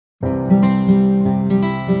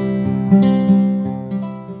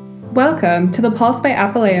Welcome to The Pulse by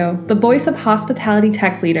Apaleo, the voice of hospitality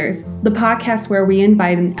tech leaders, the podcast where we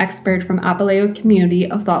invite an expert from Apaleo's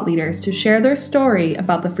community of thought leaders to share their story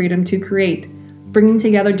about the freedom to create, bringing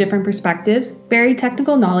together different perspectives, varied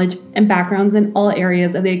technical knowledge, and backgrounds in all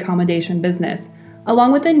areas of the accommodation business.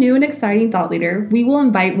 Along with a new and exciting thought leader, we will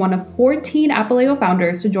invite one of 14 Apaleo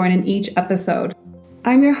founders to join in each episode.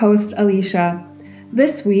 I'm your host, Alicia.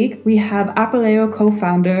 This week, we have Apaleo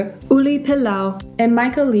co-founder Uli and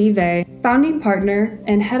Michael Levie, founding partner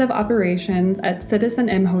and head of operations at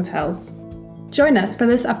citizenM Hotels. Join us for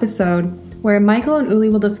this episode where Michael and Uli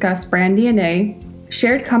will discuss brand DNA,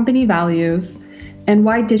 shared company values, and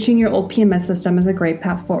why ditching your old PMS system is a great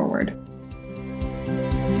path forward.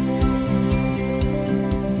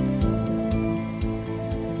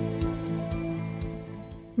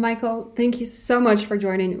 Michael, thank you so much for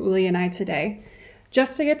joining Uli and I today.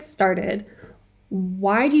 Just to get started,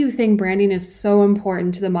 why do you think branding is so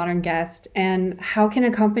important to the modern guest, and how can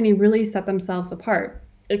a company really set themselves apart,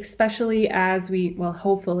 especially as we,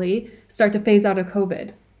 hopefully, start to phase out of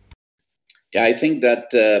COVID? Yeah, I think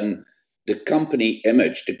that the company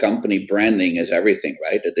image, the company branding is everything,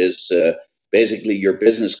 right? It is basically your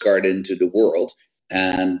business card into the world,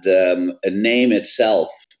 and a name itself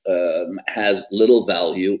has little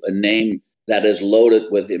value. A name that is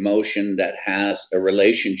loaded with emotion, that has a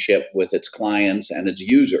relationship with its clients and its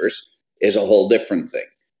users, is a whole different thing.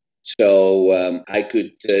 So I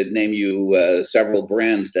could name you several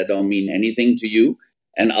brands that don't mean anything to you,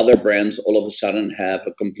 and other brands all of a sudden have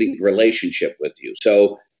a complete relationship with you.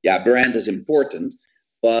 So yeah, brand is important,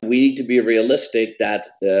 but we need to be realistic that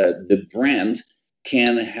the brand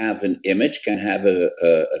can have an image, can have a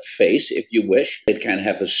face, if you wish. It can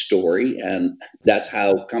have a story, and that's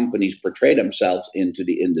how companies portray themselves into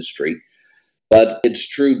the industry. But its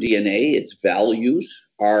true DNA, its values,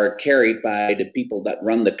 are carried by the people that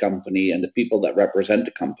run the company and the people that represent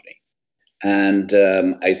the company. And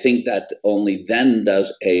I think that only then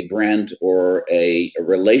does a brand or a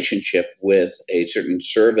relationship with a certain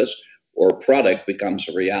service or product becomes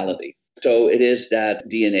a reality. So it is that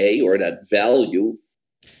DNA or that value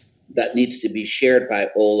that needs to be shared by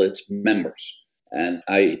all its members. And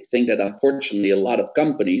I think that unfortunately a lot of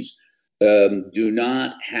companies do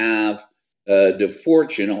not have the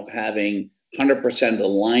fortune of having 100%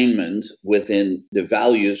 alignment within the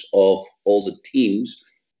values of all the teams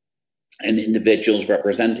and individuals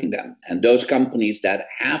representing them. And those companies that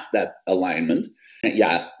have that alignment,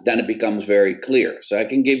 then it becomes very clear. So I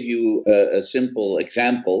can give you a simple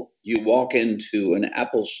example. You walk into an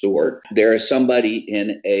Apple store, there is somebody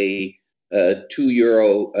in a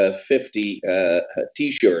 €2.50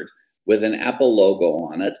 t-shirt with an Apple logo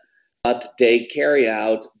on it, but they carry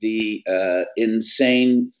out the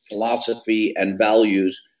insane philosophy and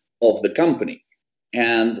values of the company.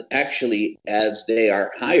 And actually, as they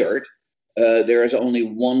are hired, there is only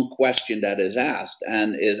one question that is asked,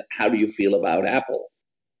 and is, how do you feel about Apple?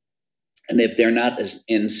 And if they're not as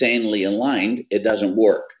insanely aligned, it doesn't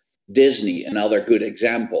work. Disney, another good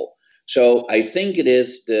example. So I think it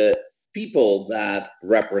is the people that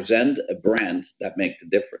represent a brand that make the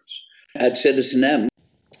difference. At citizenM,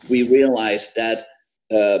 we realized that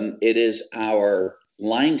it is our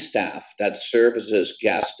line staff that services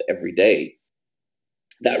guests every day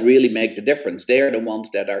that really make the difference. They are the ones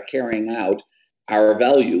that are carrying out our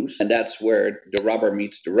values, and that's where the rubber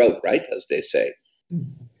meets the road, right, as they say.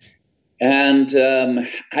 And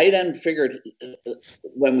I then figured,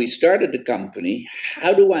 when we started the company,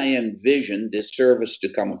 how do I envision this service to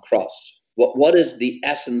come across? What is the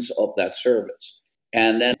essence of that service?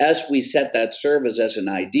 And then as we set that service as an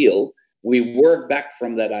ideal, we worked back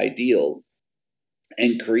from that ideal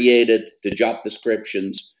and created the job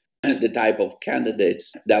descriptions, the type of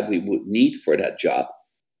candidates that we would need for that job.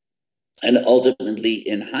 And ultimately,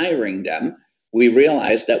 in hiring them, we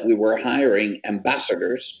realized that we were hiring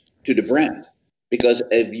ambassadors to the brand. Because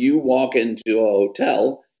if you walk into a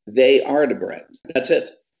hotel, they are the brand. That's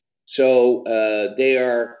it. So they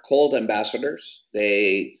are called ambassadors.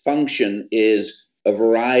 They function is a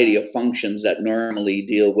variety of functions that normally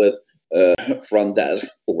deal with front desk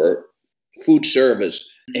or food service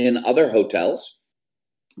in other hotels.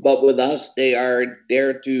 But with us, they are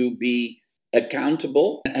there to be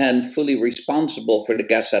accountable and fully responsible for the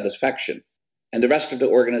guest satisfaction. And the rest of the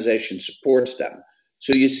organization supports them.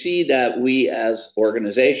 So you see that we as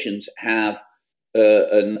organizations have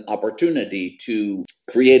an opportunity to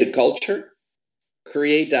create a culture,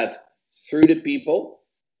 create that through the people,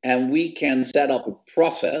 and we can set up a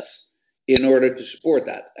process in order to support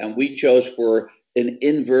that. And we chose for an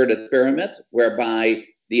inverted pyramid, whereby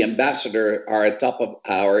The ambassador are at top of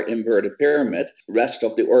our inverted pyramid. Rest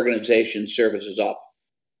of the organization services up.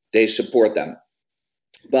 They support them.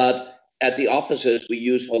 But at the offices, we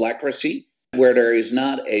use holacracy, where there is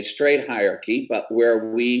not a straight hierarchy, but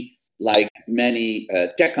where we, like many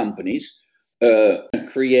tech companies,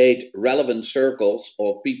 create relevant circles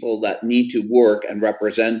of people that need to work and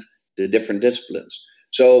represent the different disciplines.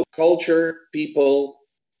 So culture, people,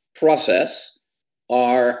 process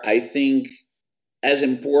are, I think, as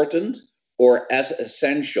important or as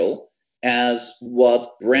essential as what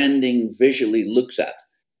branding visually looks at,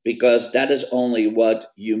 because that is only what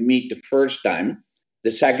you meet the first time.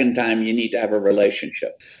 The second time, you need to have a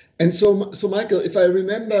relationship. And so Michael, if I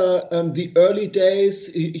remember the early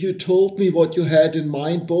days, you told me what you had in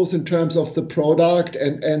mind, both in terms of the product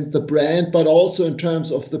and the brand, but also in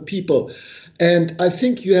terms of the people. And I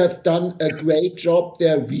think you have done a great job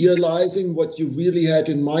there realizing what you really had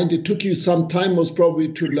in mind. It took you some time, most probably,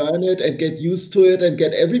 to learn it and get used to it and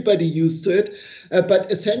get everybody used to it.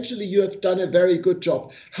 But essentially, you have done a very good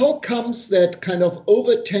job. How comes that kind of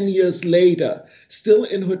over 10 years later, still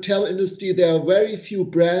in hotel industry, there are very few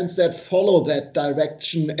brands that follow that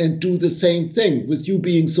direction and do the same thing with you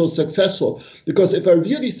being so successful? Because if I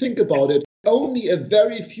really think about it, only a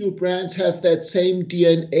very few brands have that same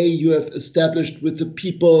DNA you have established with the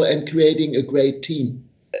people and creating a great team.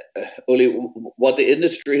 Uli, what the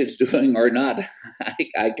industry is doing or not,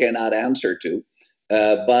 I cannot answer to.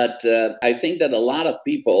 But I think that a lot of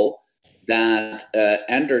people that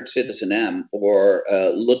entered citizenM or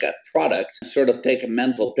look at products sort of take a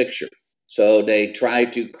mental picture. So they try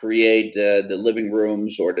to create the living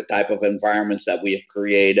rooms or the type of environments that we have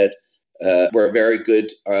created. We're very good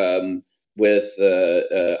with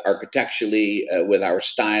architecturally, with our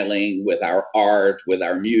styling, with our art, with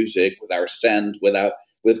our music, with our scent,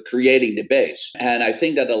 with creating the base. And I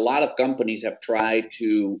think that a lot of companies have tried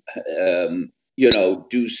to,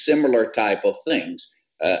 do similar type of things.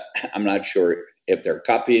 I'm not sure if they're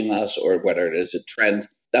copying us or whether it is a trend.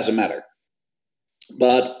 Doesn't matter.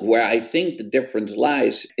 But where I think the difference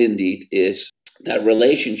lies, indeed, is that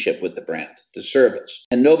relationship with the brand, the service.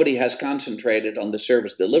 And nobody has concentrated on the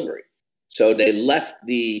service delivery. So they left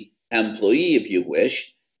the employee, if you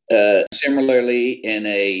wish, similarly in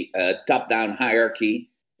a top-down hierarchy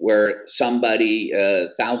where somebody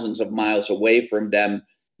thousands of miles away from them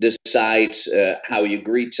decides how you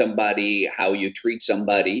greet somebody, how you treat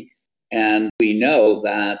somebody. And we know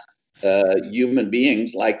that human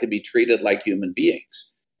beings like to be treated like human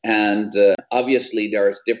beings. And obviously,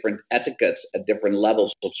 there's different etiquettes at different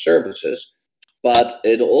levels of services. But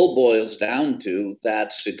it all boils down to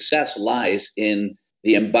that success lies in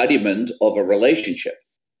the embodiment of a relationship.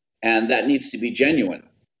 And that needs to be genuine.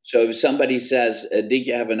 So if somebody says, did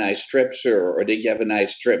you have a nice trip, sir? Or did you have a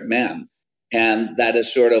nice trip, ma'am? And that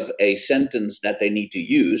is sort of a sentence that they need to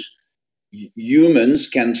use. Humans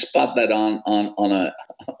can spot that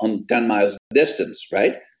on 10 miles distance,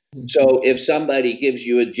 right? Mm-hmm. So if somebody gives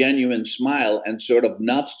you a genuine smile and sort of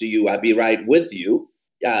nods to you, I'll be right with you.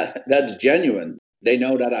 Yeah, that's genuine. They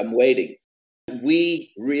know that I'm waiting.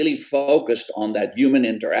 We really focused on that human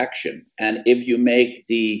interaction. And if you make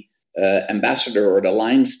the ambassador or the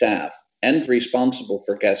line staff and responsible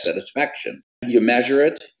for guest satisfaction, you measure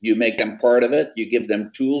it, you make them part of it, you give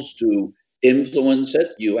them tools to influence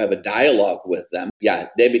it, you have a dialogue with them, yeah,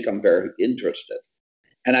 they become very interested.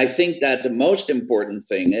 And I think that the most important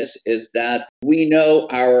thing is that we know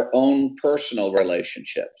our own personal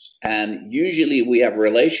relationships. And usually we have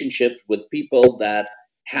relationships with people that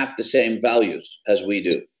have the same values as we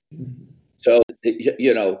do. So,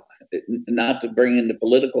 not to bring in the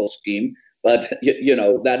political scheme, but,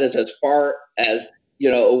 that is as far as,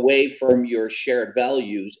 away from your shared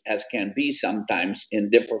values as can be sometimes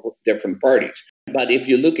in different parties. But if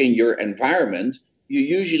you look in your environment, you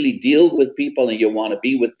usually deal with people and you want to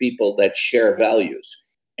be with people that share values.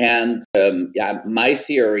 And my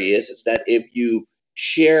theory is that if you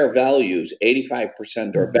share values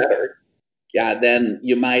 85% or better, then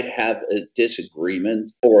you might have a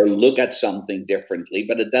disagreement or look at something differently,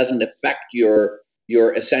 but it doesn't affect your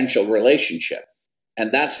essential relationship.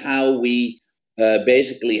 And that's how we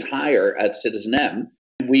basically hire at citizenM.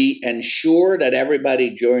 We ensure that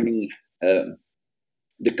everybody joining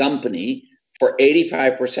the company for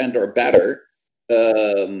 85% or better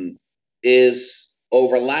is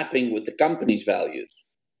overlapping with the company's values.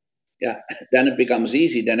 Yeah, then it becomes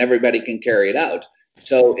easy. Then everybody can carry it out.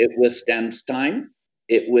 So it withstands time,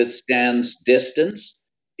 it withstands distance,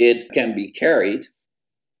 it can be carried.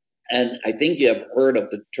 And I think you have heard of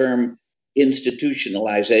the term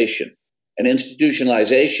institutionalization. And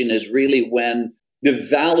institutionalization is really when the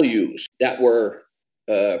values that were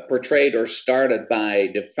portrayed or started by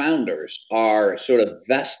the founders are sort of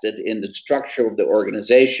vested in the structure of the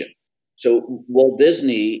organization. So Walt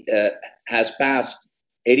Disney has passed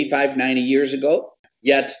 85, 90 years ago,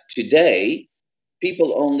 yet today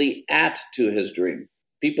people only add to his dream.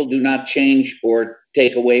 People do not change or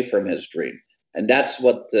take away from his dream. And that's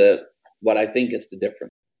what I think is the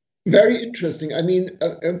difference. Very interesting. I mean,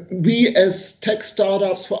 we as tech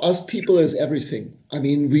startups, for us, people is everything. I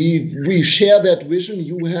mean, we share that vision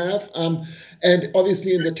you have. And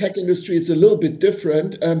obviously in the tech industry, it's a little bit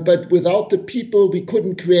different. But without the people, we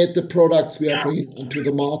couldn't create the products we are bringing onto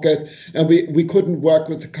the market. And we couldn't work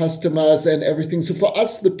with the customers and everything. So for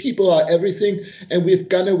us, the people are everything. And we've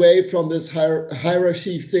gone away from this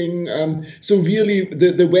hierarchy thing. So really,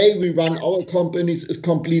 the way we run our companies is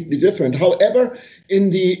completely different. However,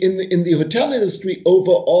 in the hotel industry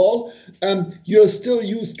overall, you're still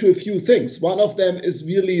used to a few things. One of them is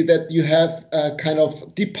really that you have kind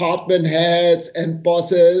of department heads and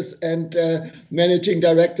bosses and managing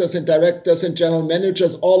directors and general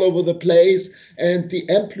managers all over the place. And the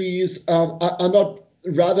employees are not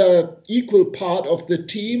rather equal part of the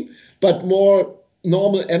team, but more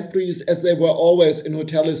normal employees as they were always in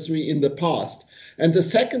hotel industry in the past. And the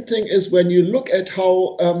second thing is when you look at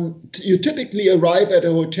how you typically arrive at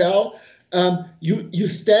a hotel, you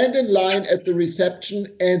stand in line at the reception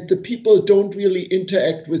and the people don't really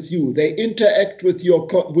interact with you. They interact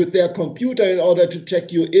with their computer in order to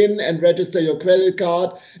check you in and register your credit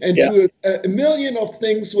card and do a million of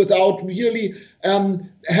things without really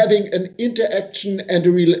having an interaction and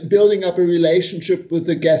building up a relationship with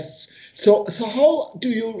the guests. So how do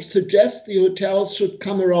you suggest the hotels should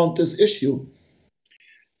come around this issue?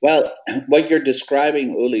 Well, what you're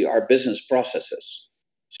describing, Uli, are business processes.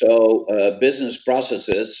 So business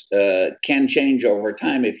processes can change over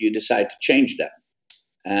time if you decide to change them.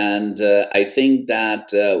 And I think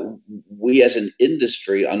that we as an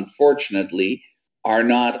industry, unfortunately, are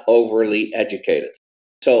not overly educated.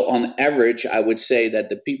 So on average, I would say that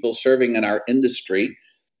the people serving in our industry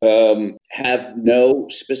have no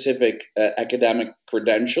specific academic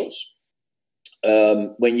credentials.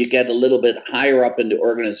 When you get a little bit higher up in the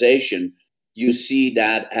organization, you see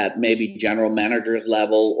that at maybe general manager's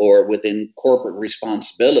level or within corporate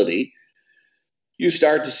responsibility, you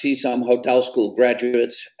start to see some hotel school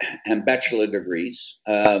graduates and bachelor degrees.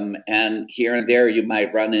 And here and there, you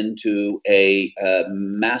might run into a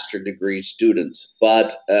master degree student.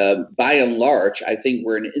 But by and large, I think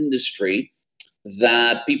we're an industry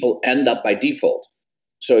that people end up by default.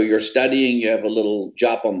 So you're studying, you have a little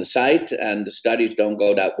job on the side, and the studies don't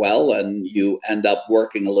go that well, and you end up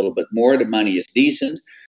working a little bit more. The money is decent.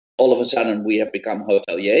 All of a sudden, we have become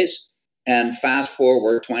hoteliers. And fast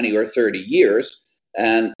forward 20 or 30 years,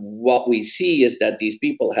 and what we see is that these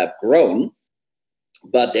people have grown,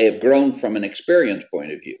 but they have grown from an experience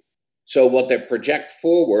point of view. So what they project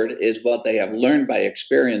forward is what they have learned by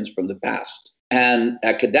experience from the past. And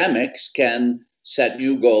academics can set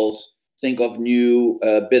new goals, think of new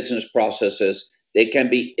business processes. They can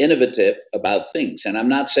be innovative about things. And I'm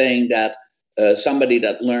not saying that somebody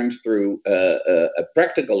that learned through a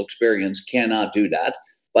practical experience cannot do that,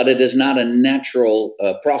 but it is not a natural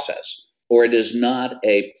process, or it is not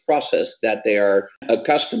a process that they are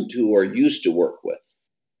accustomed to or used to work with.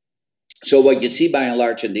 So what you see by and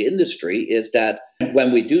large in the industry is that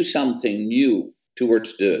when we do something new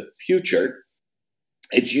towards the future,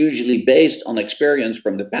 it's usually based on experience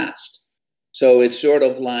from the past. So it's sort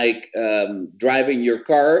of like driving your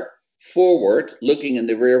car forward, looking in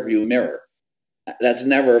the rearview mirror. That's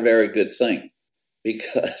never a very good thing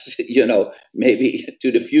because, maybe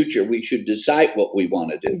to the future, we should decide what we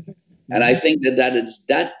want to do. And I think that it's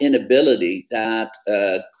that inability that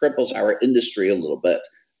cripples our industry a little bit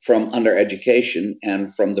from undereducation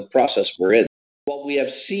and from the process we're in. What we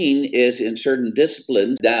have seen is in certain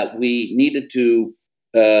disciplines that we needed to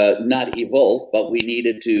not evolve, but we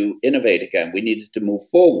needed to innovate again. We needed to move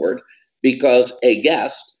forward because a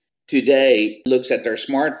guest today looks at their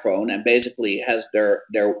smartphone and basically has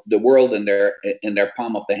the world in their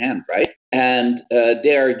palm of the hand, right? And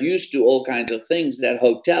they are used to all kinds of things that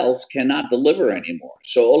hotels cannot deliver anymore.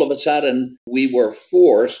 So all of a sudden, we were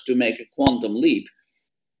forced to make a quantum leap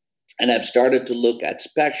and have started to look at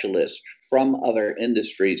specialists from other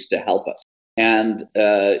industries to help us. And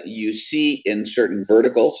you see in certain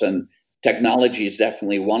verticals, and technology is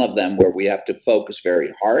definitely one of them where we have to focus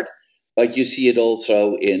very hard, but you see it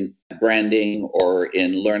also in branding or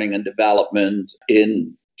in learning and development,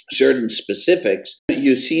 in certain specifics.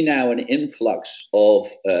 You see now an influx of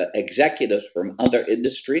executives from other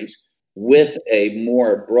industries with a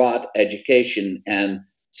more broad education and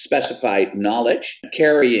specified knowledge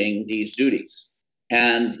carrying these duties.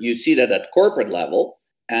 And you see that at corporate level,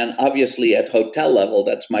 and obviously at hotel level,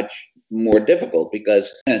 that's much more difficult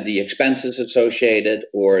because the expenses associated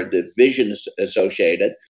or the visions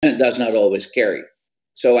associated does not always carry.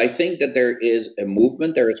 So I think that there is a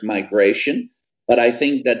movement, there is migration, but I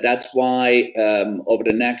think that that's why over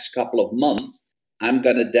the next couple of months, I'm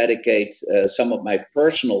going to dedicate some of my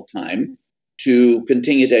personal time to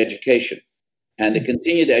continued education. And the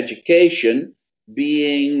continued education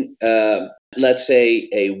being, let's say,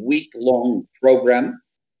 a week-long program,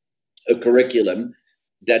 a curriculum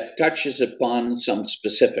that touches upon some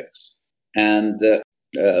specifics. And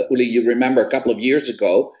Uli, you remember a couple of years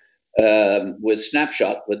ago with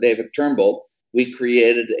Snapshot, with David Turnbull, we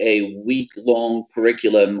created a week-long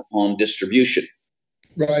curriculum on distribution.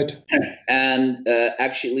 Right. And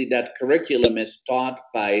actually that curriculum is taught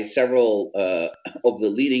by several of the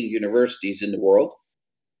leading universities in the world.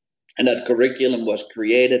 And that curriculum was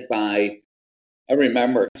created by, I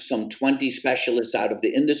remember, some 20 specialists out of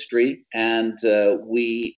the industry. And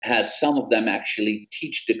we had some of them actually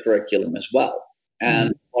teach the curriculum as well.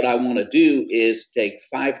 And what I want to do is take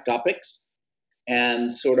 5 topics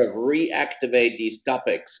and sort of reactivate these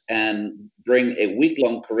topics and bring a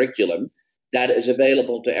week-long curriculum that is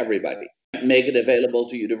available to everybody. Make it available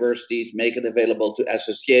to universities, make it available to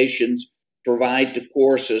associations, provide the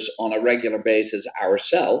courses on a regular basis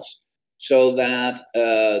ourselves so that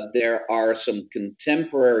there are some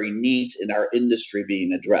contemporary needs in our industry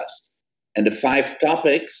being addressed. And the 5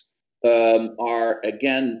 topics are,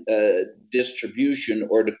 again, distribution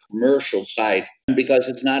or the commercial side, because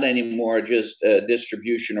it's not anymore just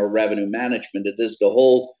distribution or revenue management. It is the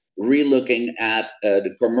whole relooking at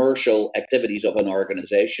the commercial activities of an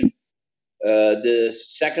organization. The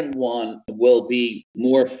second one will be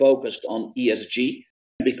more focused on ESG,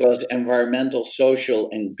 because environmental, social,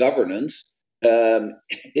 and governance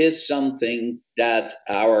is something that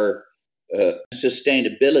our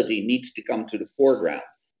sustainability needs to come to the foreground.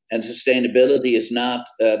 And sustainability is not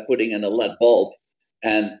putting in a LED bulb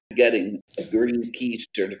and getting a green key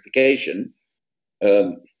certification.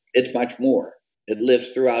 It's much more. It lives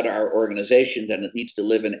throughout our organizations and it needs to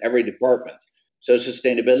live in every department. So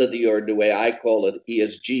sustainability, or the way I call it,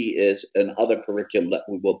 ESG, is another curriculum that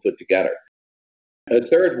we will put together. A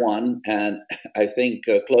third one, and I think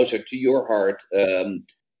closer to your heart,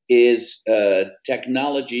 is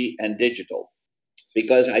technology and digital.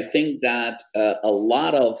 Because I think that a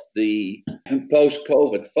lot of the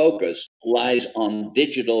post-COVID focus lies on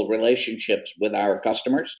digital relationships with our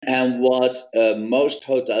customers. And what most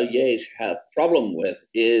hoteliers have problem with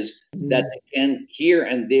is that they can here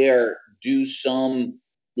and there do some,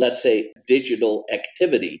 let's say, digital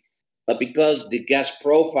activity. But because the guest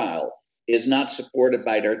profile is not supported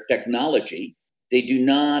by their technology, they do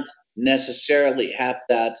not necessarily have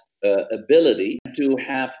that ability to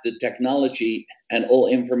have the technology and all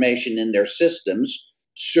information in their systems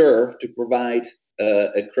serve to provide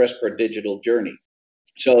a crisper digital journey.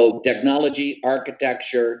 So technology,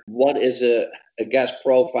 architecture, what is a guest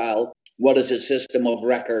profile? What is a system of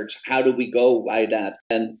records? How do we go by that?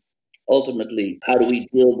 And ultimately, how do we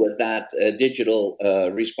deal with that digital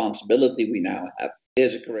responsibility we now have?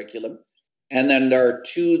 Here's a curriculum. And then there are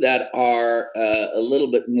 2 that are a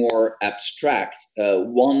little bit more abstract.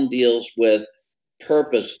 One deals with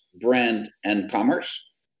purpose, brand, and commerce.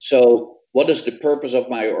 So what is the purpose of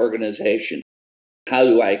my organization? How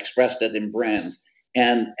do I express that in brand?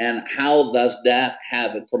 And how does that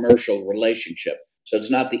have a commercial relationship? So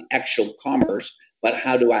it's not the actual commerce, but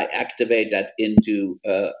how do I activate that into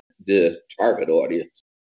the target audience?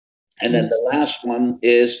 And then the last one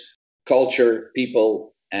is culture,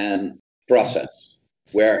 people, and process,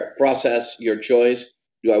 where process, your choice.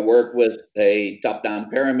 Do I work with a top-down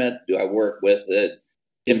pyramid? Do I work with an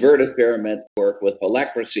inverted pyramid? Work with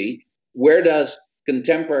holacracy? Where does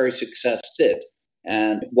contemporary success sit?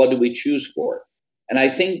 And what do we choose for? And I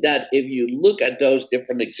think that if you look at those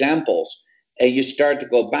different examples and you start to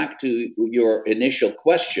go back to your initial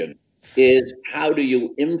question, is how do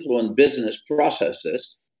you influence business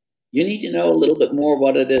processes? You need to know a little bit more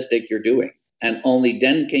what it is that you're doing. And only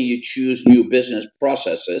then can you choose new business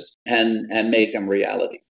processes and make them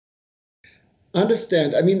reality.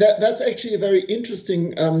 Understand. I mean, that's actually a very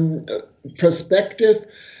interesting perspective.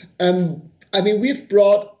 I mean, we've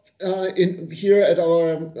brought in here at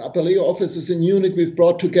our apaleo offices in Munich, we've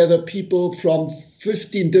brought together people from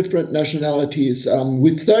 15 different nationalities.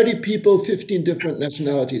 With 30 people, 15 different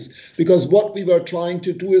nationalities. Because what we were trying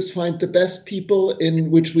to do is find the best people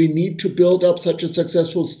in which we need to build up such a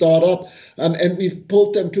successful startup. And we've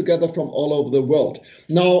pulled them together from all over the world.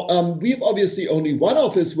 Now, we've obviously only one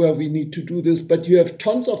office where we need to do this, but you have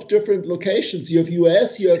tons of different locations. You have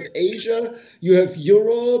US, you have Asia, you have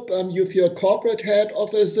Europe, you have your corporate head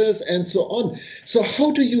offices, and so on. So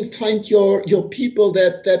how do you find your people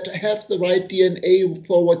that have the right DNA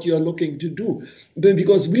for what you're looking to do?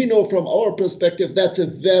 Because we know from our perspective, that's a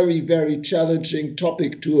very, very challenging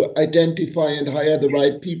topic to identify and hire the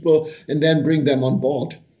right people and then bring them on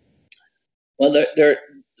board. Well,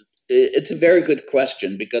 it's a very good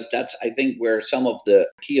question, because that's, I think, where some of the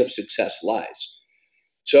key of success lies.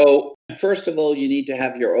 So first of all, you need to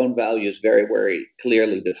have your own values very, very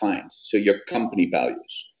clearly defined. So your company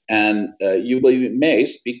values. And you will be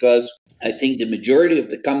amazed, because I think the majority of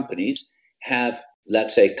the companies have,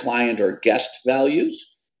 let's say, client or guest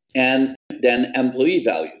values and then employee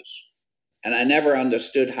values. And I never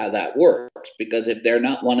understood how that works, because if they're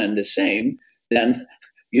not one and the same, then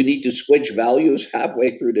you need to switch values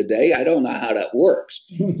halfway through the day. I don't know how that works.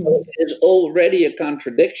 So it's already a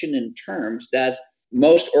contradiction in terms that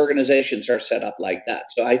most organizations are set up like that.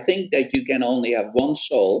 So I think that you can only have one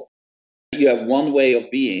soul, you have one way of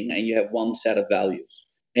being, and you have one set of values.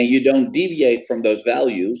 And you don't deviate from those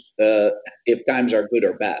values if times are good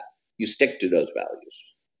or bad. You stick to those values.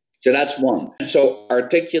 So that's one. So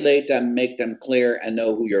articulate them, make them clear, and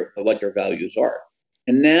know what your values are.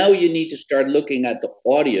 And now you need to start looking at the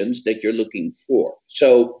audience that you're looking for.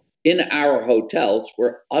 So in our hotels,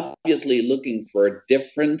 we're obviously looking for a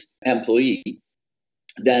different employee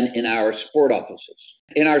than in our support offices.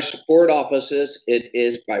 In our support offices, it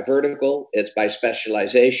is by vertical, it's by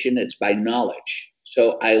specialization, it's by knowledge.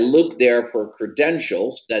 So I look there for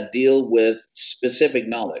credentials that deal with specific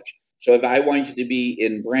knowledge. So if I want you to be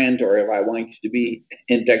in brand, or if I want you to be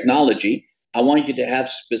in technology, I want you to have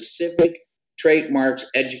specific trademarks,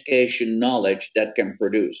 education, knowledge that can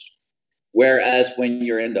produce. Whereas when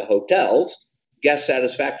you're in the hotels, guest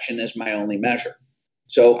satisfaction is my only measure.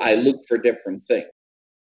 So I look for different things.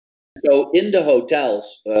 So in the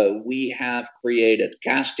hotels, we have created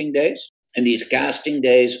casting days. And these casting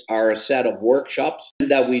days are a set of workshops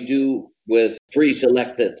that we do with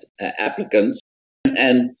pre-selected applicants.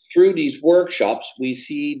 And through these workshops, we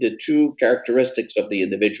see the true characteristics of the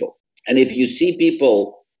individual. And if you see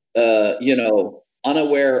people,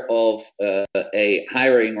 unaware of a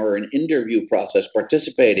hiring or an interview process,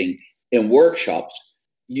 participating in workshops,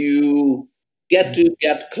 you get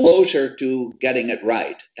closer to getting it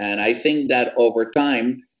right. And I think that over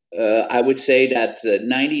time, I would say that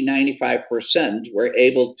 95% we're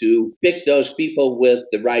able to pick those people with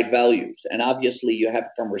the right values. And obviously you have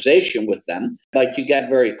a conversation with them, but you get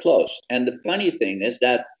very close. And the funny thing is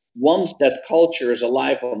that once that culture is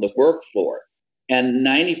alive on the work floor, and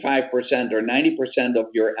 95% or 90% of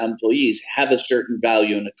your employees have a certain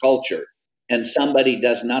value in the culture, and somebody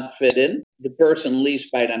does not fit in, the person leaves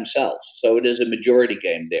by themselves. So it is a majority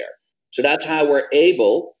game there. So that's how we're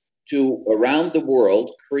able to, around the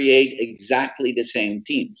world, create exactly the same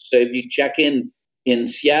teams. So if you check in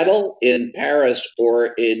Seattle, in Paris,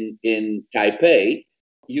 or in Taipei,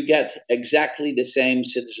 you get exactly the same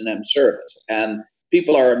citizenM service. And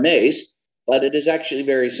people are amazed, but it is actually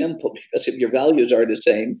very simple, because if your values are the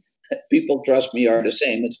same, people, trust me, are the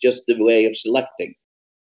same. It's just the way of selecting.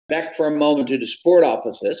 Back for a moment to the support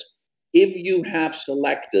offices. If you have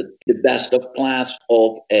selected the best of class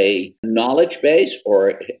of a knowledge base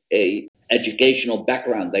or a educational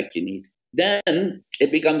background that you need, then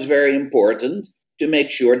it becomes very important to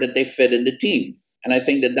make sure that they fit in the team. And I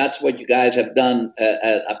think that that's what you guys have done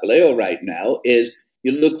at Apaleo right now, is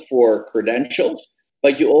you look for credentials,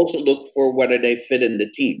 but you also look for whether they fit in the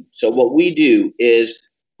team. So what we do is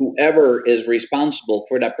whoever is responsible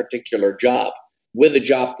for that particular job, with a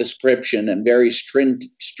job description and very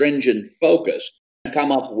stringent focus,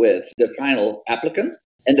 come up with the final applicant.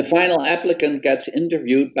 And the final applicant gets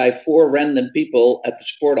interviewed by 4 random people at the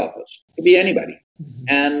support office. It could be anybody.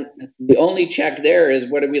 And the only check there is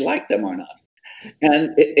whether we like them or not.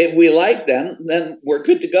 And if we like them, then we're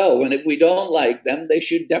good to go. And if we don't like them, they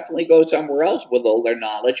should definitely go somewhere else with all their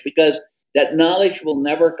knowledge, because that knowledge will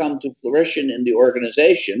never come to fruition in the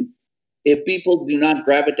organization if people do not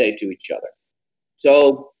gravitate to each other.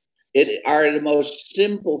 So it are the most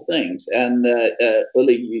simple things. And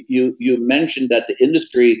Uli, you mentioned that the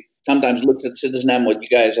industry sometimes looks at citizenM, what you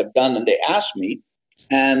guys have done, and they ask me.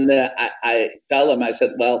 And I tell them, I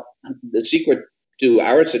said, well, the secret to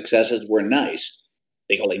our successes were nice.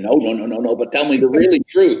 They go like, no, but tell me the really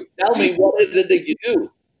truth. Tell me, what is it that you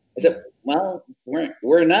do? I said, well,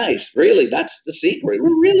 we're nice. Really, that's the secret.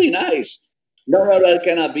 We're really nice. No, that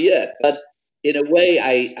cannot be it. But in a way,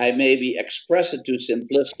 I maybe express it too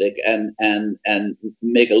simplistic and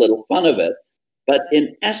make a little fun of it. But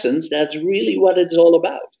in essence, that's really what it's all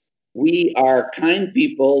about. We are kind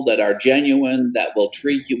people that are genuine, that will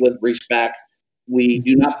treat you with respect. We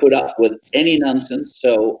do not put up with any nonsense.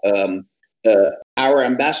 So our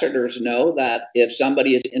ambassadors know that if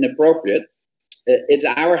somebody is inappropriate, it's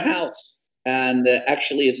our house. And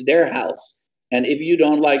actually, it's their house. And if you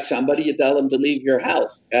don't like somebody, you tell them to leave your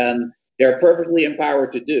house. And they're perfectly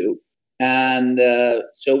empowered to do. And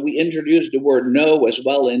so we introduced the word no as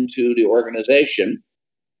well into the organization,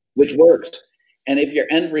 which works. And if you're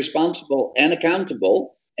end responsible and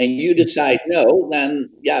accountable and you decide no, then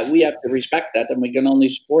yeah, we have to respect that and we can only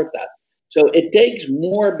support that. So it takes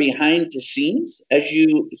more behind the scenes, as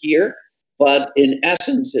you hear, but in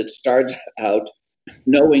essence, it starts out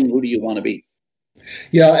knowing who do you want to be.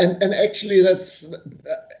 Yeah, and actually that's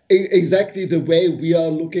exactly the way we are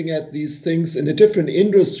looking at these things in a different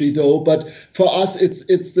industry, though. But for us,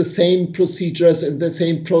 it's the same procedures and the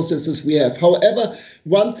same processes we have. However,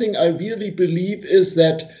 one thing I really believe is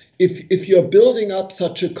that if you're building up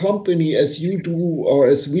such a company as you do or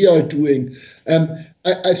as we are doing,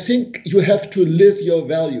 I think you have to live your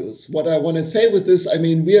values. What I want to say with this, I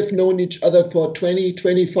mean, we have known each other for 20,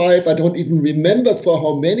 25, I don't even remember for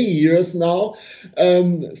how many years now.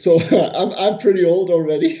 So I'm pretty old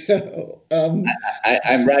already.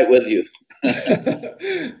 I'm right with you.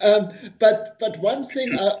 But one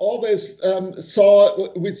thing I always saw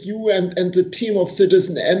with you and the team of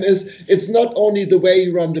citizenM is it's not only the way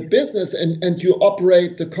you run the business and you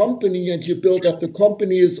operate the company and you build up the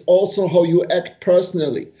company, is also how you act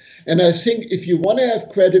personally. And I think if you want to have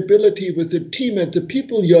credibility with the team and the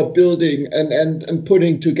people you're building and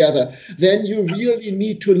putting together, then you really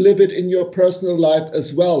need to live it in your personal life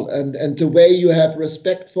as well. And the way you have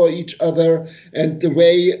respect for each other and the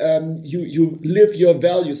way you live your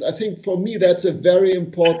values. I think for me, that's a very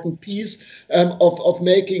important piece of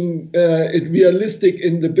making it realistic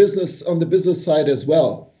in the business, on the business side as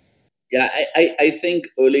well. Yeah, I think,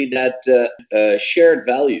 Uli, that shared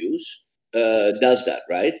values does that,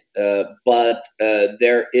 right? But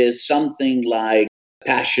there is something like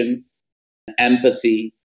passion,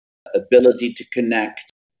 empathy, ability to connect,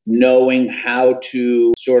 knowing how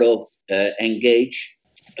to sort of engage,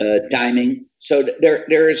 timing. So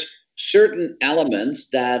there's certain elements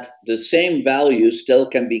that the same values still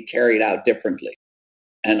can be carried out differently.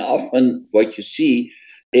 And often what you see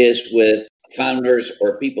is with founders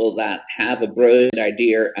or people that have a brilliant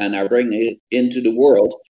idea and are bringing it into the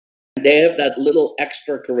world, they have that little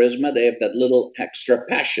extra charisma, they have that little extra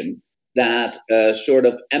passion that sort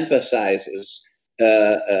of emphasizes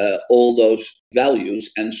all those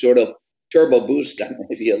values and sort of turbo boost them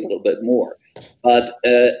maybe a little bit more. But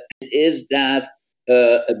it is that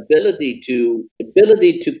ability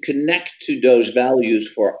to connect to those values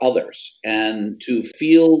for others and to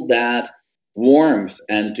feel that warmth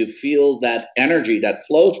and to feel that energy that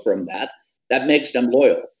flows from that makes them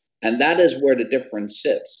loyal. And that is where the difference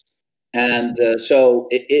sits. And so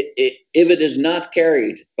if it is not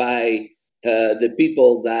carried by the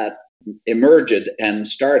people that emerged and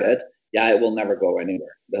started, yeah, it will never go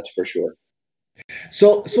anywhere. That's for sure.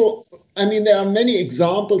 So I mean, there are many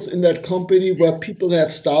examples in that company where people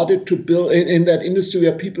have started to build, in that industry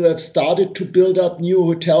where people have started to build up new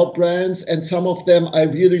hotel brands. And some of them I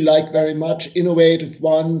really like very much, innovative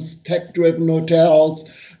ones, tech-driven hotels.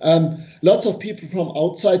 Lots of people from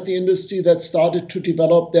outside the industry that started to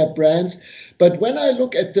develop their brands. But when I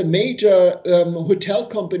look at the major hotel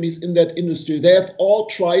companies in that industry, they have all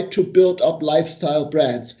tried to build up lifestyle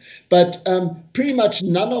brands. But pretty much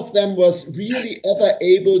none of them was really ever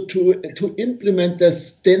able to implement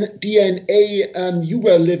this DNA you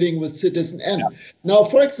were living with citizenM. Yeah. Now,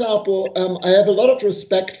 for example, I have a lot of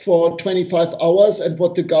respect for 25 Hours and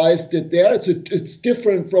what the guys did there. It's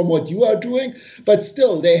different from what you are doing, but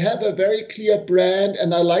still, they have a very clear brand,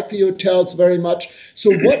 and I like the hotels very much.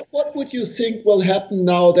 So what would you think will happen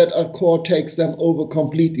now that Accor takes them over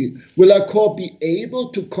completely? Will Accor be able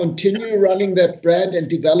to continue running that brand and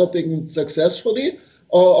developing it successfully,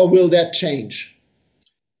 or will that change?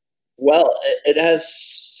 Well, it has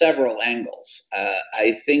several angles.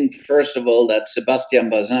 I think, first of all, that Sébastien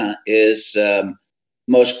Bazin is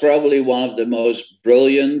most probably one of the most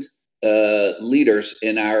brilliant leaders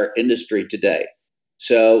in our industry today.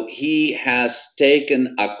 So he has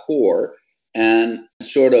taken Accor and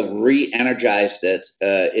sort of re-energized it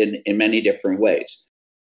in many different ways.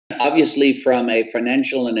 Obviously, from a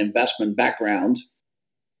financial and investment background,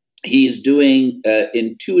 he's doing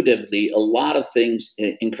intuitively a lot of things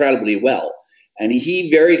incredibly well. And he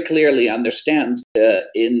very clearly understands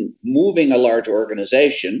in moving a large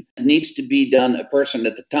organization, it needs to be done a person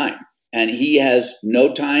at a time. And he has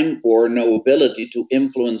no time or no ability to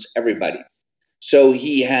influence everybody. So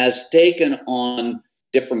he has taken on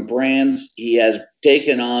different brands. He has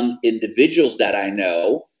taken on individuals that I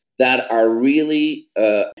know that are really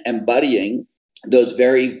embodying those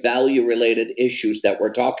very value-related issues that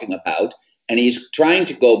we're talking about. And he's trying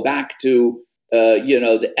to go back to,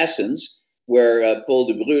 the essence where Paul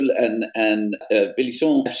de Brul and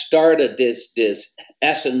Pélisson started this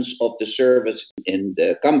essence of the service in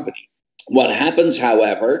the company. What happens,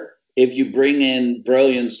 however, if you bring in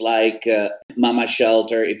brilliance like Mama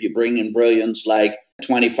Shelter, if you bring in brilliance like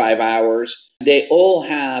 25 Hours, they all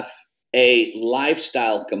have a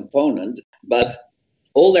lifestyle component, but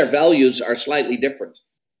all their values are slightly different.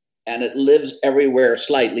 And it lives everywhere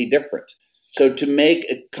slightly different. So to make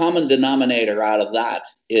a common denominator out of that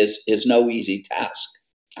is no easy task.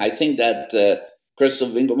 I think that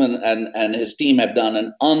Christoph Winkelmann and his team have done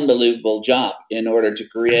an unbelievable job in order to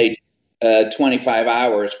create 25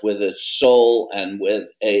 Hours with a soul and with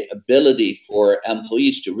a ability for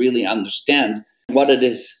employees to really understand what it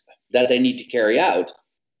is that they need to carry out.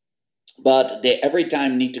 But they every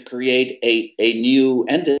time need to create a new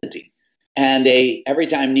entity. And they every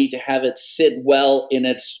time need to have it sit well in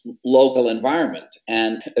its local environment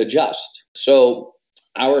and adjust. So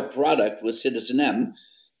our product with citizenM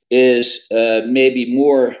is maybe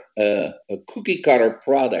more a cookie cutter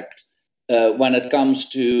product when it comes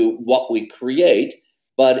to what we create,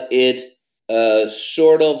 but it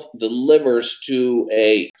sort of delivers to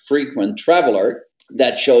a frequent traveler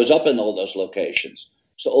that shows up in all those locations.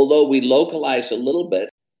 So although we localize a little bit,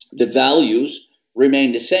 the values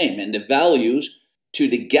remain the same, and the values to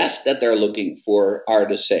the guests that they're looking for are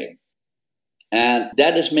the same. And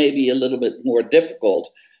that is maybe a little bit more difficult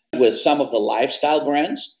with some of the lifestyle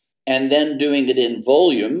brands, and then doing it in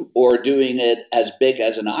volume or doing it as big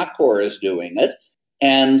as an Accor is doing it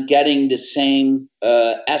and getting the same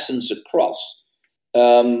essence across.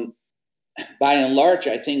 By and large,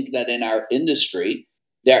 I think that in our industry,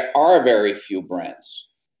 there are very few brands.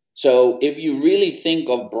 So if you really think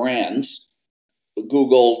of brands,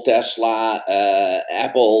 Google, Tesla,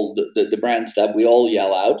 Apple, the brands that we all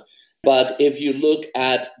yell out. But if you look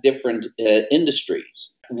at different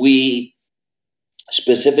industries, we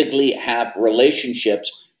specifically have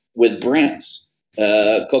relationships with brands.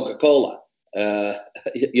 Coca-Cola,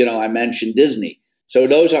 I mentioned Disney. So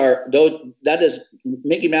that is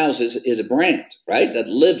Mickey Mouse is a brand, right? That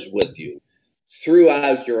lives with you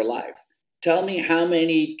throughout your life. Tell me how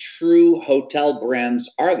many true hotel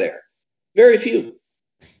brands are there? Very few,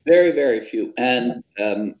 very, very few. And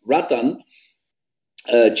Ratan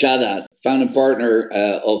Chada, founding partner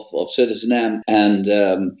of citizenM, and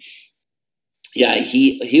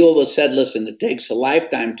he always said, listen, it takes a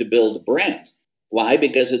lifetime to build a brand. Why?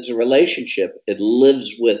 Because it's a relationship. It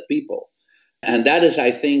lives with people. And that is,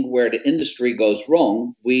 I think, where the industry goes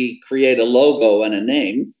wrong. We create a logo and a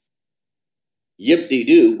name.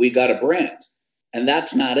 Yip-de-doo, we got a brand. And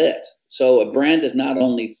that's not it. So a brand is not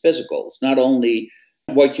only physical. It's not only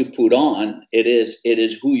what you put on. It is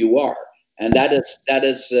who you are. And that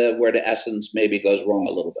is where the essence maybe goes wrong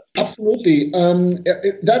a little bit. Absolutely.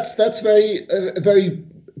 That's very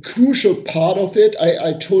crucial part of it.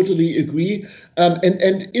 I totally agree. And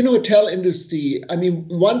in hotel industry, I mean,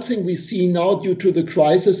 one thing we see now due to the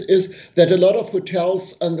crisis is that a lot of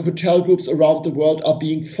hotels and hotel groups around the world are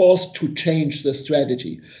being forced to change the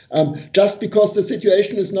strategy. Just because the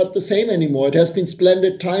situation is not the same anymore. It has been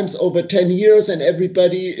splendid times over 10 years, and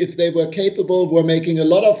everybody, if they were capable, were making a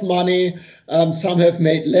lot of money. Some have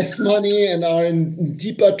made less money and are in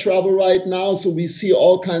deeper trouble right now. So we see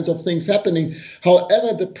all kinds of things happening.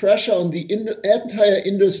 However, the pressure on the entire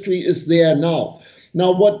industry is there now.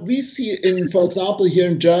 Now, what we see for example, here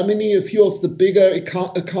in Germany, a few of the bigger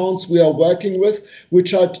accounts we are working with,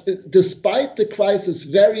 which are, despite the crisis,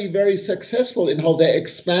 very, very successful in how they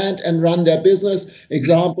expand and run their business.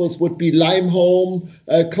 Examples would be Lime Home,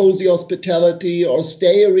 Cozy Hospitality, or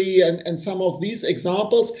Stayery, and some of these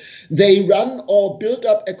examples. They run or build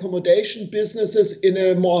up accommodation businesses in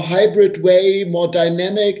a more hybrid way, more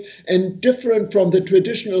dynamic and different from the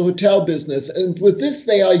traditional hotel business. And with this,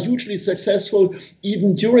 they are hugely successful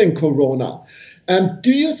even during Corona.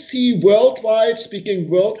 Do you see worldwide,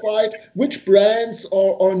 which brands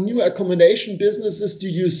or new accommodation businesses do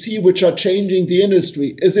you see which are changing the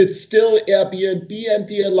industry? Is it still Airbnb and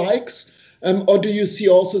the likes? Or do you see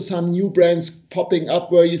also some new brands popping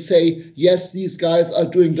up where you say, yes, these guys are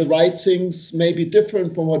doing the right things, maybe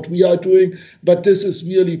different from what we are doing, but this is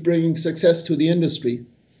really bringing success to the industry?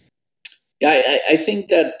 Yeah, I think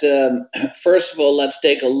that, first of all, let's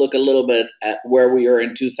take a look a little bit at where we are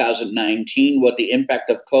in 2019, what the impact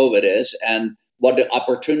of COVID is, and what the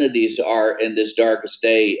opportunities are in this darkest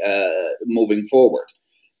day moving forward.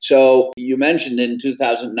 So you mentioned in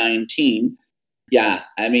 2019, yeah,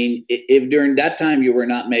 I mean, if during that time you were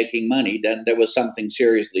not making money, then there was something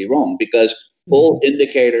seriously wrong, because all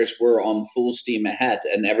indicators were on full steam ahead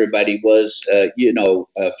and everybody was,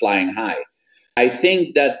 flying high. I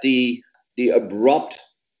think that the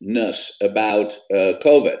abruptness about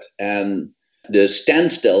COVID and the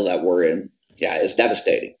standstill that we're in, is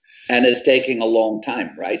devastating. And it's taking a long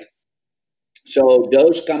time, right? So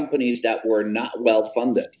those companies that were not well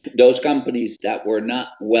funded, those companies that were not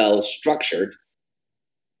well structured,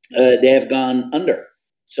 they have gone under.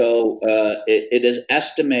 So it is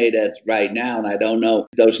estimated right now, and I don't know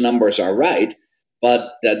if those numbers are right,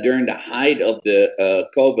 but that during the height of the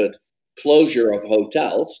COVID closure of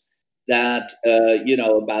hotels, that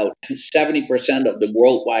about 70% of the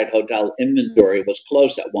worldwide hotel inventory was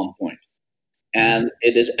closed at one point. And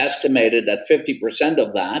it is estimated that 50%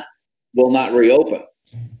 of that will not reopen.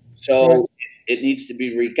 So it needs to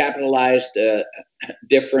be recapitalized,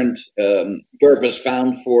 different purpose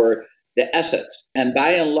found for the assets. And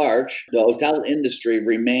by and large, the hotel industry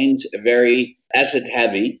remains very asset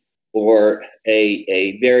heavy, or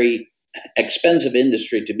a very expensive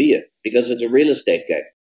industry to be in, because it's a real estate game.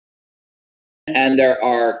 And there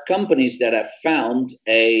are companies that have found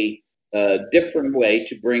a different way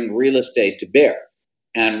to bring real estate to bear.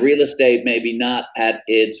 And real estate maybe not at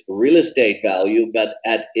its real estate value, but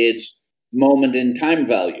at its moment in time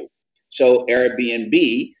value. So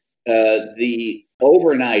Airbnb, the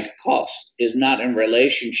overnight cost is not in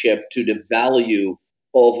relationship to the value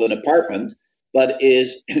of an apartment, but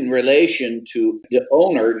is in relation to the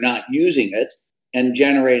owner not using it and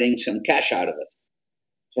generating some cash out of it.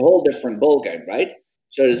 It's a whole different ballgame, right?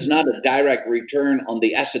 So it's not a direct return on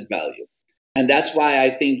the asset value. And that's why I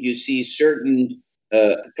think you see certain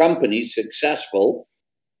companies successful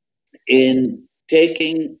in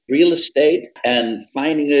taking real estate and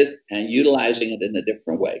finding it and utilizing it in a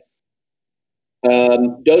different way.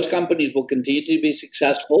 Those companies will continue to be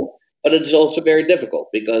successful, but it's also very difficult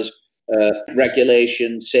because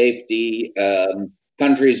regulation, safety,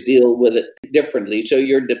 countries deal with it differently. So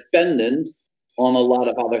you're dependent on a lot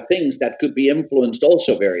of other things that could be influenced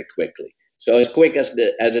also very quickly. So as quick as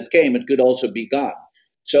it came, it could also be gone.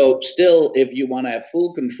 So still, if you want to have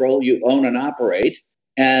full control, you own and operate,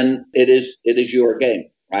 and it is your game,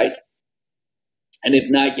 right? And if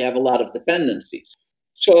not, you have a lot of dependencies.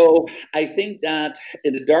 So I think that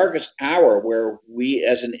in the darkest hour where we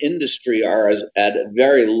as an industry are at a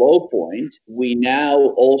very low point, we now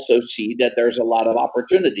also see that there's a lot of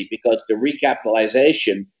opportunity, because the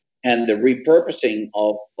recapitalization and the repurposing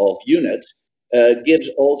of units gives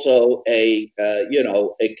also a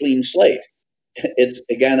clean slate. It's,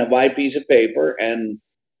 again, a white piece of paper, and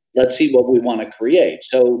let's see what we want to create.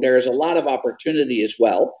 So there's a lot of opportunity as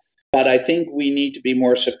well, but I think we need to be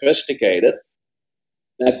more sophisticated.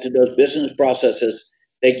 Back to those business processes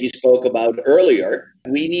that you spoke about earlier,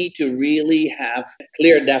 we need to really have a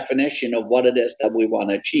clear definition of what it is that we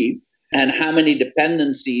want to achieve and how many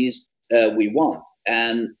dependencies we want.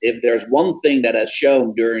 And if there's one thing that has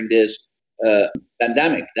shown during this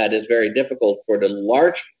pandemic that is very difficult for the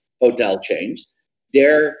large hotel chains,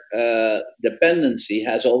 their dependency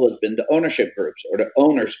has always been the ownership groups or the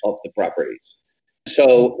owners of the properties.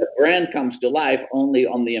 So the brand comes to life only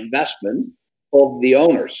on the investment of the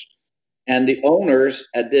owners. And the owners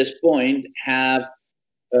at this point have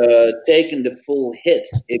taken the full hit,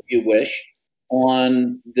 if you wish,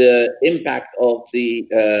 on the impact of the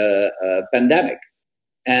pandemic.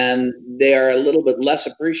 And they are a little bit less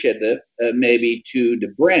appreciative, maybe, to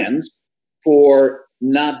the brands for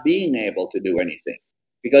not being able to do anything.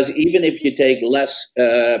 Because even if you take less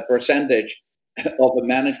percentage of a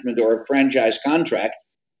management or a franchise contract,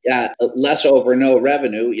 less over no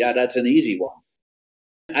revenue, that's an easy one.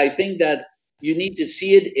 I think that you need to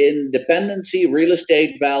see it in dependency, real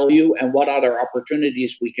estate value, and what other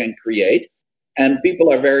opportunities we can create. And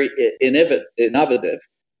people are very innovative,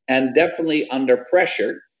 and definitely under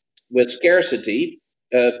pressure with scarcity,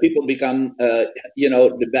 people become,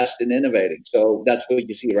 the best in innovating. So that's what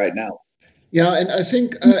you see right now. Yeah, and I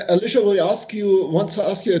think Alicia wants to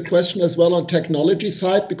ask you a question as well on technology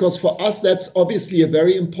side, because for us, that's obviously a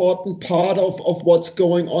very important part of what's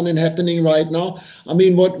going on and happening right now. I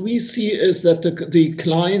mean, what we see is that the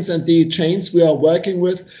clients and the chains we are working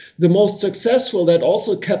with, the most successful that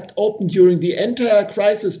also kept open during the entire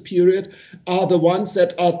crisis period are the ones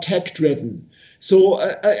that are tech driven. So,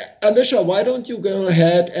 Alicia, why don't you go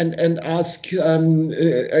ahead and ask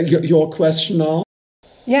your question now?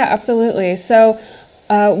 Yeah, absolutely. So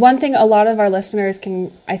one thing a lot of our listeners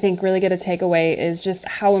can, I think, really get a takeaway is just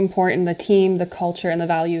how important the team, the culture, and the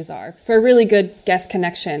values are for a really good guest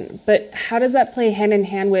connection. But how does that play hand in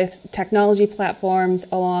hand with technology platforms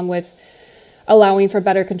along with allowing for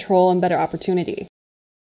better control and better opportunity?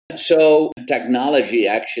 So technology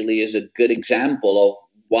actually is a good example of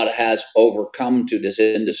what has overcome to this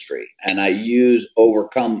industry. And I use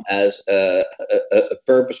overcome as a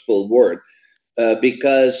purposeful word.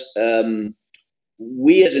 Because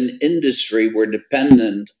we as an industry were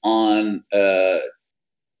dependent on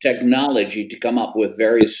technology to come up with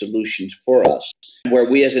various solutions for us, where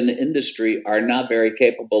we as an industry are not very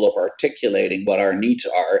capable of articulating what our needs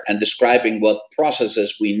are and describing what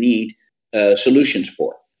processes we need solutions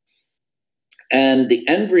for. And the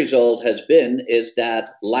end result is that,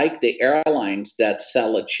 like the airlines that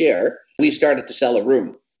sell a chair, we started to sell a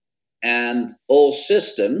room. And all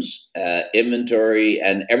systems, inventory,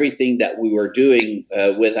 and everything that we were doing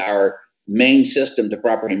with our main system, the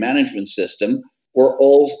property management system, were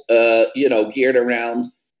all geared around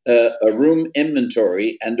a room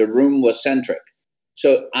inventory, and the room was centric.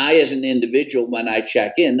 So I, as an individual, when I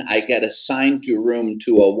check in, I get assigned to room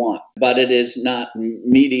 201. But it is not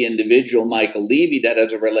me, the individual, Michael Levie, that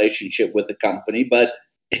has a relationship with the company, but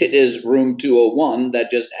it is room 201 that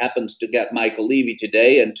just happens to get Michael Levie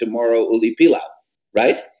today and tomorrow Uli Pilau,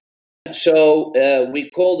 right? So we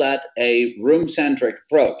call that a room-centric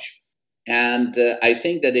approach. And I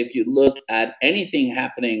think that if you look at anything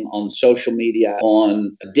happening on social media,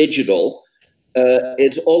 on digital,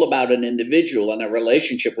 it's all about an individual and a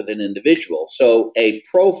relationship with an individual. So a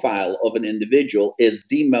profile of an individual is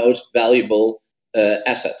the most valuable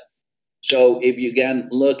asset. So if you again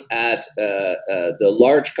look at the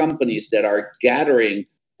large companies that are gathering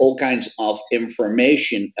all kinds of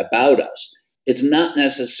information about us, it's not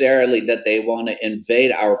necessarily that they want to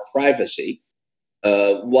invade our privacy.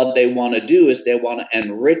 What they want to do is they want to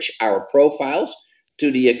enrich our profiles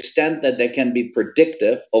to the extent that they can be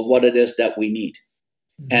predictive of what it is that we need.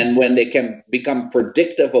 Mm-hmm. And when they can become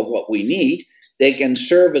predictive of what we need, they can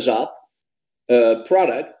serve us up a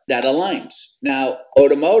product that aligns. Now,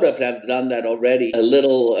 automotive have done that already, a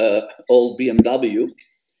little old BMW.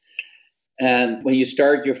 And when you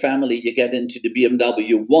start your family, you get into the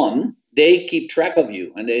BMW 1, they keep track of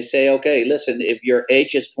you. And they say, okay, listen, if your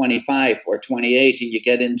age is 25 or 28 and you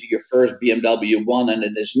get into your first BMW 1 and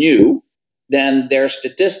it is new, then their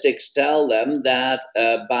statistics tell them that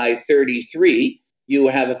by 33, you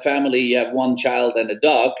have a family, you have one child and a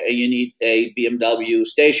dog, and you need a BMW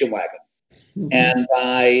station wagon. Mm-hmm. And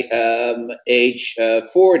by age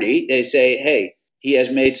 40, they say, hey, he has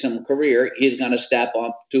made some career, he's going to step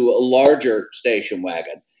up to a larger station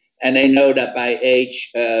wagon. And they know that by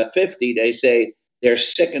age 50, they say they're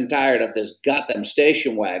sick and tired of this goddamn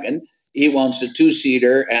station wagon. He wants a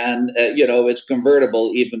two-seater and, it's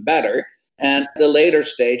convertible, even better. And the later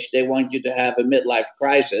stage, they want you to have a midlife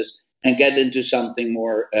crisis and get into something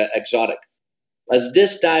more exotic. It's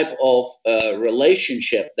this type of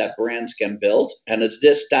relationship that brands can build. And it's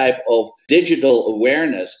this type of digital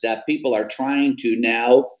awareness that people are trying to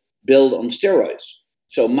now build on steroids.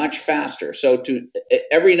 So much faster. So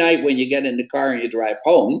every night when you get in the car and you drive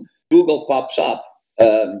home, Google pops up,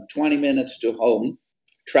 20 minutes to home,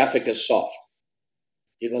 traffic is soft.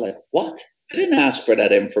 You go like, what? I didn't ask for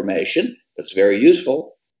that information. That's very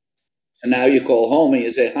useful. And now you call home and you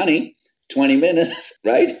say, honey, 20 minutes,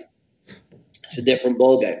 right? It's a different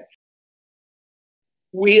ballgame.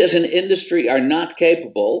 We as an industry are not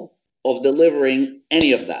capable of delivering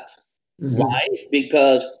any of that. Mm-hmm. Why?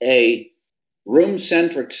 Because a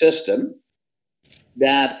room-centric system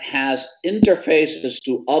that has interfaces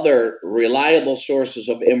to other reliable sources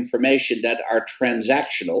of information that are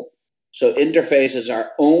transactional. So interfaces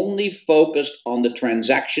are only focused on the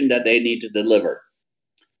transaction that they need to deliver.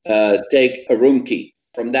 Take a room key.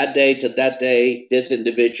 From that day to that day, this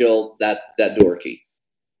individual, that door key.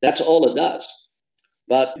 That's all it does.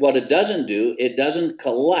 But what it doesn't do, it doesn't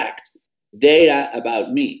collect data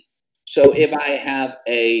about me. So if I have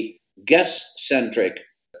a guest-centric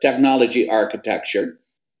technology architecture,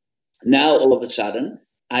 now all of a sudden,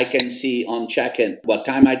 I can see on check-in what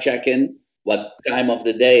time I check in, what time of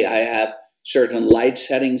the day I have certain light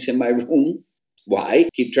settings in my room. Why?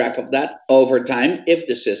 Keep track of that over time if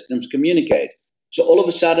the systems communicate. So all of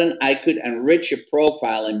a sudden, I could enrich a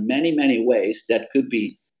profile in many, many ways that could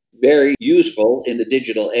be very useful in the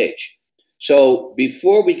digital age. So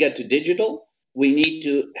before we get to digital, we need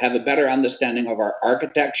to have a better understanding of our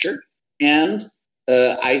architecture. And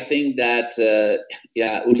I think that,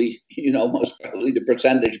 Uli, you know most probably the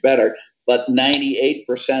percentage better, but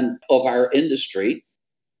 98% of our industry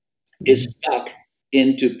is stuck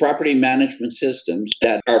into property management systems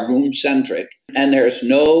that are room-centric, and there's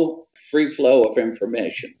no free flow of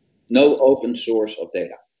information, no open source of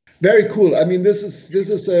data. Very cool. I mean, this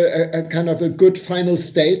is a kind of a good final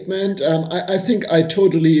statement. I think I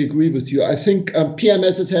totally agree with you. I think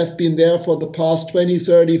PMSs have been there for the past 20,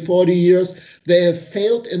 30, 40 years. They have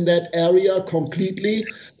failed in that area completely.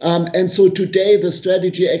 And so today the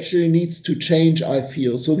strategy actually needs to change, I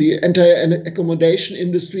feel. So the entire accommodation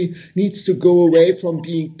industry needs to go away from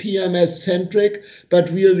being PMS-centric,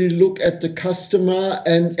 but really look at the customer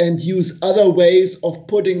and use other ways of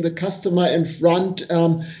putting the customer in front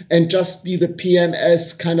and just be the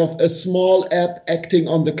PMS, kind of a small app acting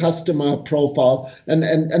on the customer profile.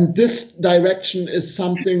 And this direction is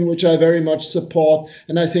something which I very much support.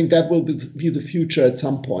 And I think that will be the future at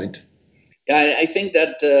some point. Yeah, I think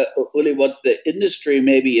that, Uli, what the industry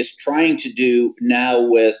maybe is trying to do now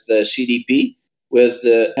with CDP, with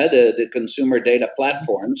the consumer data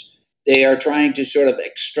platforms, they are trying to sort of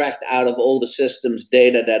extract out of all the systems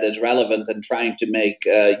data that is relevant and trying to make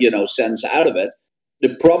sense out of it.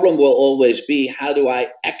 The problem will always be, how do I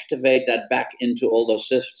activate that back into all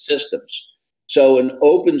those systems? So an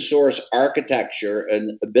open source architecture,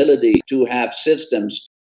 an ability to have systems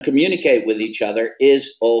communicate with each other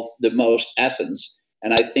is of the most essence.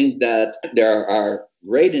 And I think that there are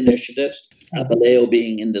great initiatives, Apaleo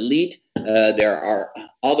being in the lead. There are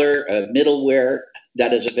other middleware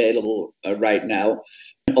that is available right now.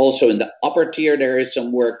 Also in the upper tier, there is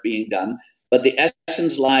some work being done. But the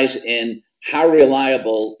essence lies in, how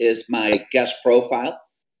reliable is my guest profile?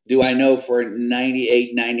 Do I know for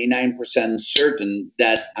 98, 99% certain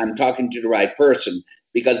that I'm talking to the right person?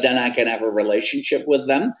 Because then I can have a relationship with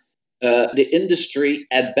them. The industry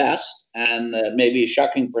at best, and maybe a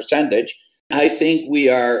shocking percentage, I think we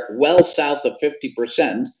are well south of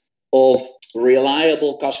 50% of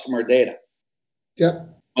reliable customer data. Yep.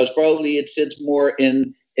 Most probably it sits more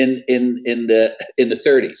in the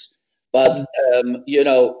 30s. But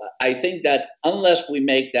I think that unless we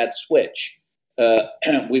make that switch,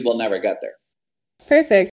 we will never get there.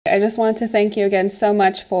 Perfect. I just wanted to thank you again so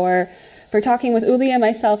much for talking with Uli and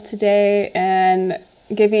myself today and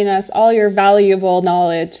giving us all your valuable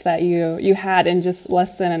knowledge that you had in just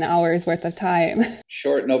less than an hour's worth of time.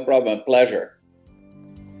 Sure, no problem. Pleasure.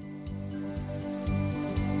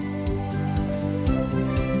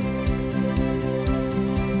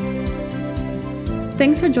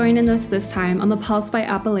 Thanks for joining us this time on the Pulse by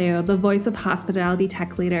Apaleo, the voice of hospitality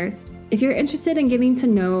tech leaders. If you're interested in getting to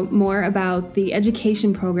know more about the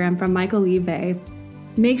education program from Michael Levie,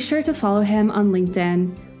 make sure to follow him on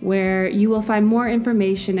LinkedIn, where you will find more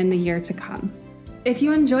information in the year to come. If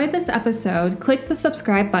you enjoyed this episode, click the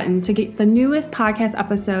subscribe button to get the newest podcast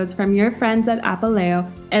episodes from your friends at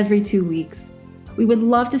Apaleo every 2 weeks. We would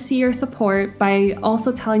love to see your support by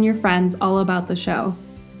also telling your friends all about the show.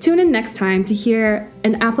 Tune in next time to hear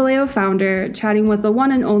an Apaleo founder chatting with the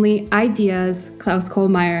one and only Ideas Klaus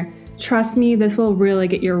Kohlmeier. Trust me, this will really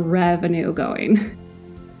get your revenue going.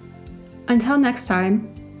 Until next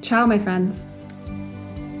time, ciao, my friends.